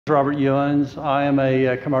Robert Ewens. I am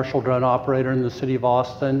a commercial drone operator in the city of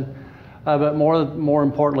Austin, but more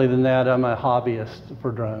importantly than that, I'm a hobbyist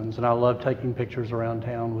for drones, and I love taking pictures around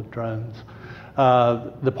town with drones.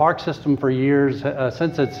 The park system for years,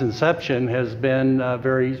 since its inception, has been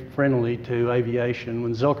very friendly to aviation.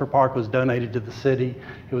 When Zilker Park was donated to the city,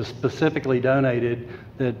 it was specifically donated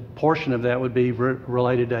that portion of that would be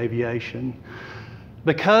related to aviation.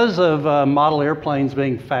 Because of model airplanes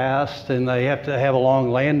being fast and they have to have a long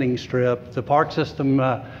landing strip, the park system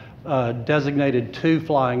designated two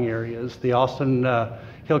flying areas, the Austin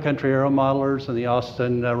Hill Country Aero Modelers and the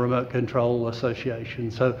Austin Remote Control Association.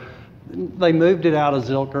 So they moved it out of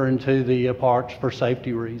Zilker into the parks for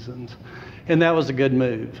safety reasons. And that was a good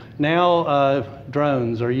move. Now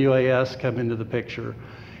drones or UAS come into the picture.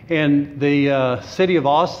 And the city of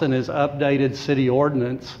Austin has updated city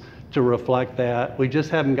ordinance to reflect that. We just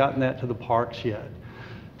haven't gotten that to the parks yet.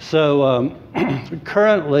 So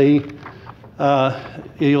currently,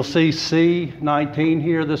 you'll see C19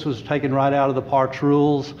 here. This was taken right out of the parks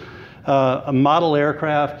rules. A model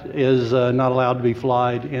aircraft is not allowed to be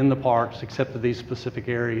flied in the parks except for these specific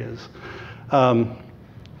areas,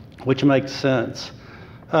 which makes sense.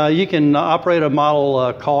 You can operate a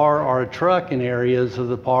model car or a truck in areas of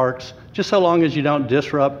the parks, just so long as you don't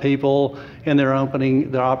disrupt people and they're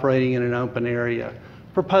operating in an open area.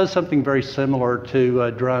 Propose something very similar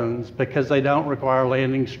to drones because they don't require a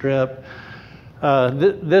landing strip.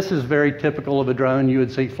 This is very typical of a drone you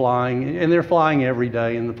would see flying, and they're flying every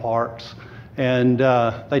day in the parks. And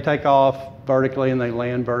they take off vertically and they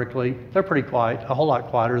land vertically. They're pretty quiet, a whole lot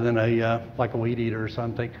quieter than like a weed eater or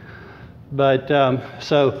something. But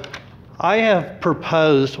so I have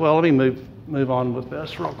proposed, well, let me move on with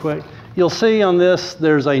this real quick. You'll see on this,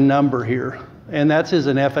 there's a number here, and that's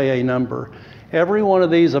an FAA number. Every one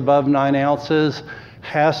of these above 9 ounces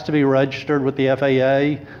has to be registered with the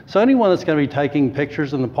FAA. So anyone that's going to be taking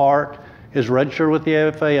pictures in the park is registered with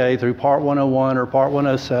the FAA through Part 101 or Part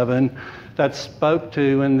 107. That's spoke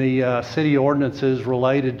to in the city ordinances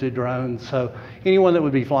related to drones. So anyone that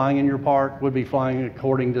would be flying in your park would be flying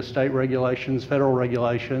according to state regulations, federal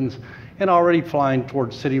regulations, and already flying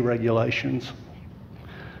towards city regulations.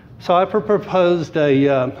 So I proposed a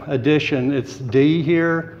addition, it's D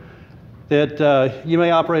here, that you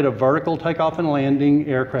may operate a vertical takeoff and landing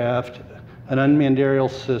aircraft, an unmanned aerial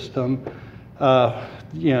system,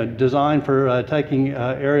 designed for taking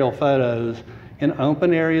aerial photos in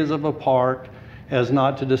open areas of a park as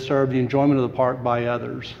not to disturb the enjoyment of the park by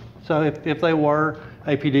others. So if they were,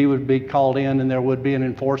 APD would be called in and there would be an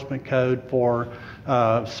enforcement code for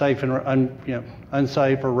safe and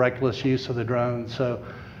unsafe or reckless use of the drone. So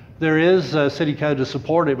there is a city code to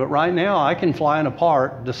support it, but right now I can fly in a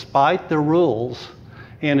park despite the rules.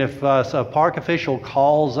 And if a park official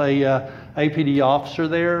calls a APD officer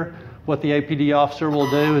there, what the APD officer will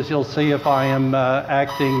do is he'll see if I am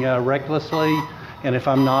acting recklessly, and if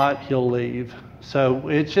I'm not, he'll leave. So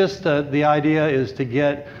it's just the idea is to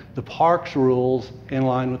get the parks rules in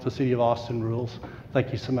line with the City of Austin rules.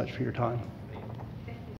 Thank you so much for your time.